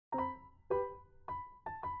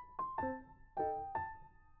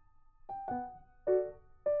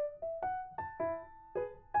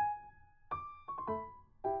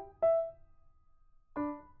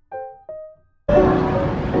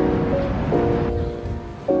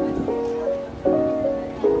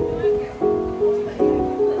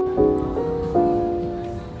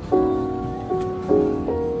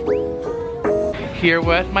Here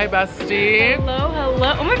with my bestie. Hello,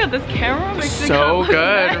 hello. Oh my god, this camera makes me so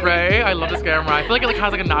good, right? I love this camera. I feel like it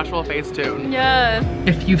has like a natural face too. Yes.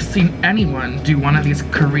 If you've seen anyone do one of these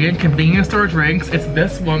Korean convenience store drinks, it's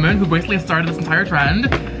this woman who basically started this entire trend.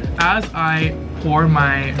 As I pour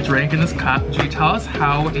my drink in this cup, do you tell us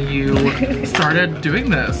how you started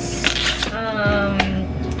doing this?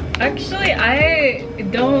 Actually, I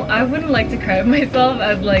wouldn't like to credit myself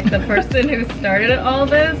as like the person who started all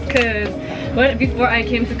this, because before I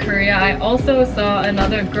came to Korea, I also saw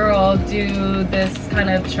another girl do this kind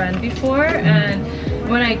of trend before, and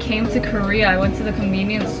when I came to Korea, I went to the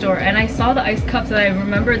convenience store and I saw the ice cups, and I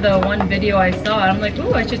remember the one video I saw, and I'm like,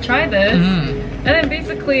 ooh, I should try this. And then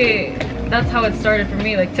basically, that's how it started for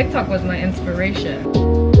me. Like, TikTok was my inspiration.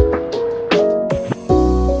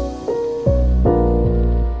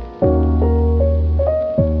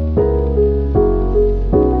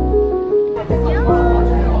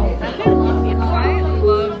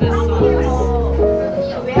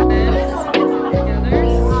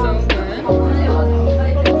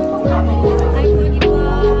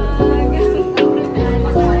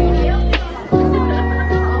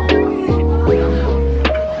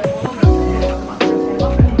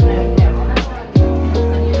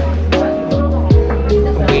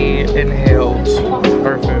 Inhaled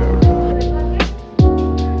our food.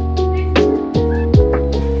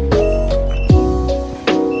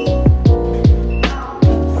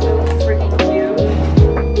 So freaking cute.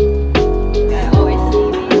 I always see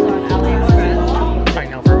these on AliExpress. Right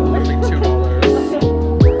now for literally $2.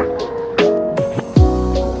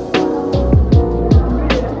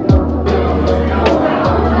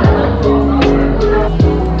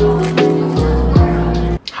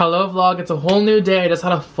 Hello vlog, it's a whole new day. I just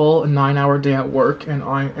had a full 9-hour day at work and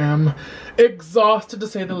I am exhausted to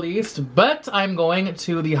say the least, but I'm going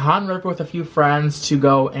to the Han River with a few friends to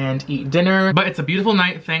go and eat dinner. But it's a beautiful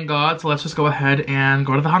night, thank God, so let's just go ahead and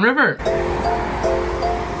go to the Han River.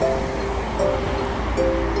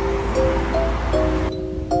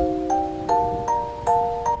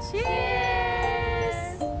 Cheers!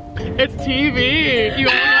 It's TV! You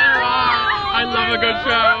all got it wrong! I love a good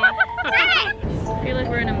show! I feel like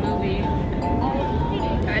we're in a movie.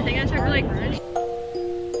 I think I checked for like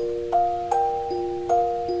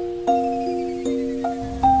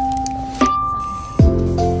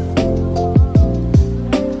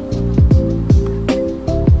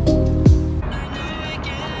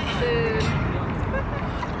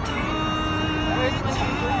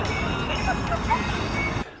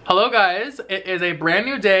Hello guys, it is a brand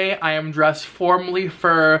new day. I am dressed formally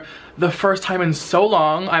for the first time in so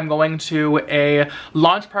long. I'm going to a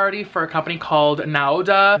launch party for a company called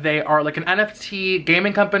Naoda. They are like an NFT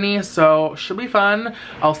gaming company, so should be fun.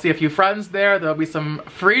 I'll see a few friends there. There'll be some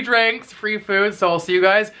free drinks, free food, so I'll see you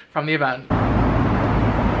guys from the event.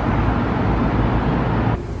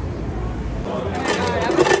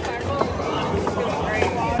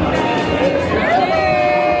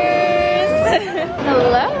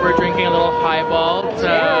 hello. We're drinking a little highball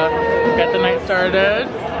to get the night started.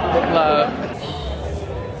 Love.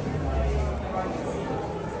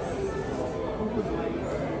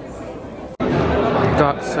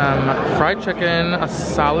 Got some fried chicken, a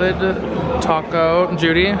salad, taco.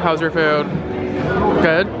 Judy, how's your food?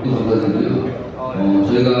 Good?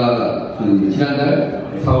 저희가 그 지난달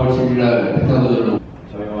 4월 10일날 백화도전으로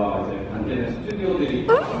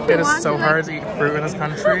It is so hard to eat fruit in this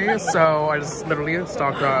country, so I just literally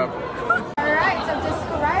stocked up. Alright, so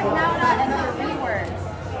describe Naoda in 3 words.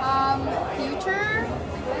 Future,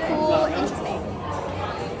 cool, interesting.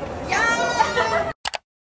 Yeah!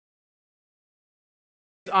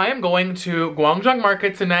 I am going to Gwangjang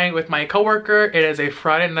Market tonight with my coworker. It is a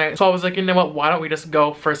Friday night, so I was like, you know what, why don't we just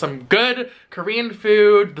go for some good Korean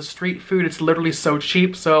food, the street food. It's literally so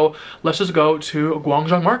cheap, so let's just go to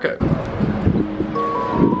Gwangjang Market.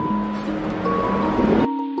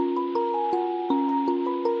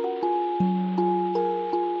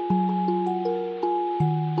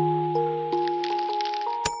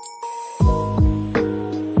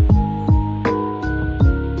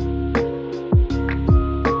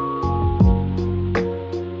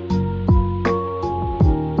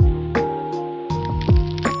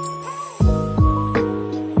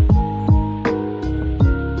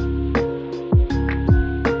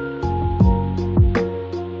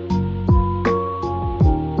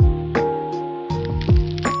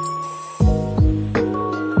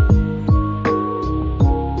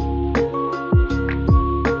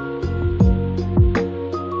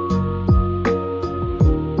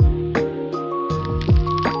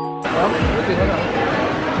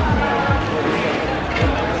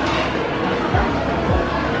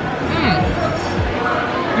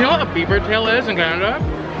 beaver tail is in Canada.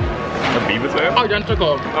 A beaver tail?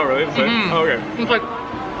 Identical. Oh really? The same? Oh, okay. It's like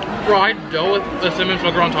fried dough with the cinnamon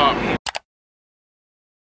sugar on top.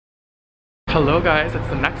 Hello guys, it's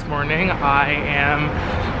the next morning. I am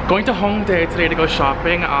going to Hongdae today to go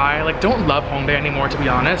shopping. I like don't love Hongdae anymore, to be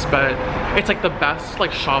honest, but it's like the best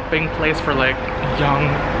like shopping place for like young,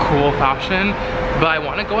 cool fashion. But I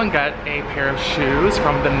want to go and get a pair of shoes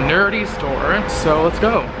from the nerdy store, so let's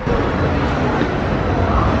go.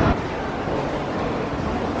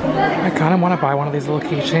 I kind of want to buy one of these little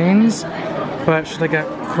keychains, but should I get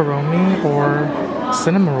Kuromi or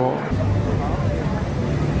cinnamon roll?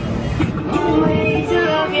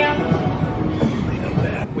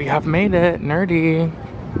 We have made it, nerdy.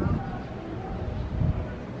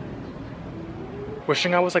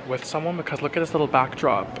 Wishing I was like with someone because look at this little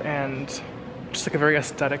backdrop and just like a very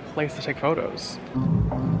aesthetic place to take photos.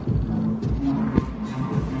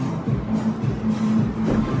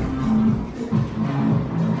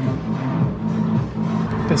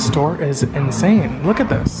 This store is insane. Look at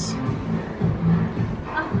this.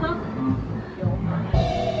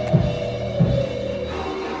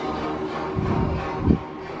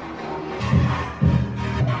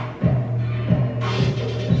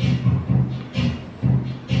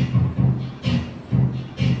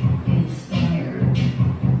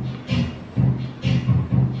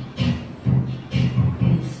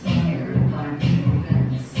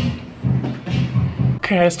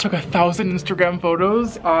 Okay, I just took 1,000 Instagram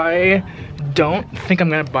photos. I don't think I'm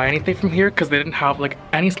gonna buy anything from here because they didn't have like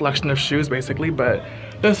any selection of shoes basically, but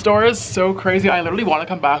the store is so crazy. I literally want to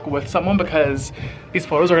come back with someone because these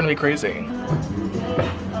photos are gonna be crazy.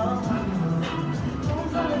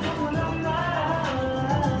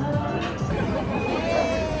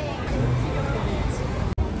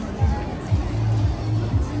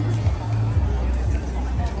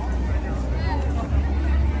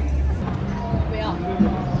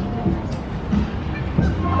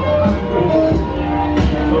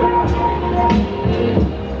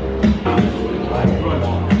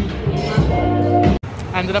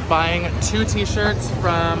 Ended up buying 2 t-shirts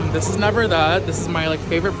from This Is Never That. This is my like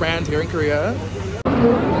favorite brand here in Korea.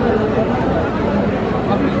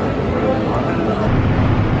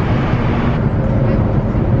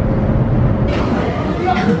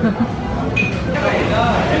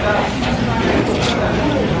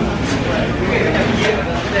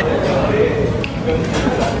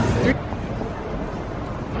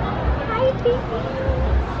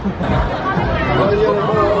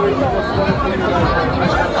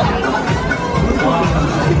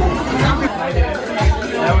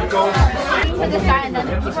 For this guy, and then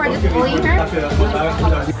people are just bullying her.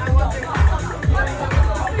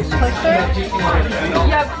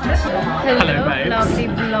 Hello,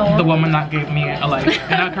 babes. The woman that gave me a life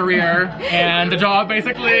and a career and a job,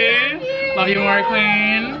 basically. Love you more,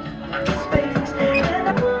 queen.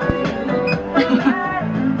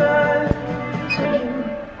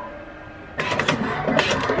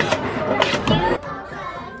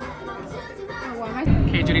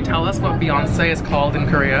 Okay, Judy, tell us what Beyonce is called in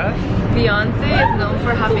Korea. Beyonce is known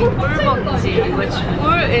for having 꿀벅지, which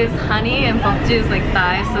꿀 is honey and 벅지 is like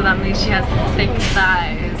thighs, so that means she has thick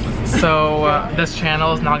thighs. So this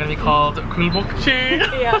channel is now gonna be called 꿀벅지.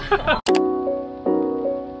 Yeah.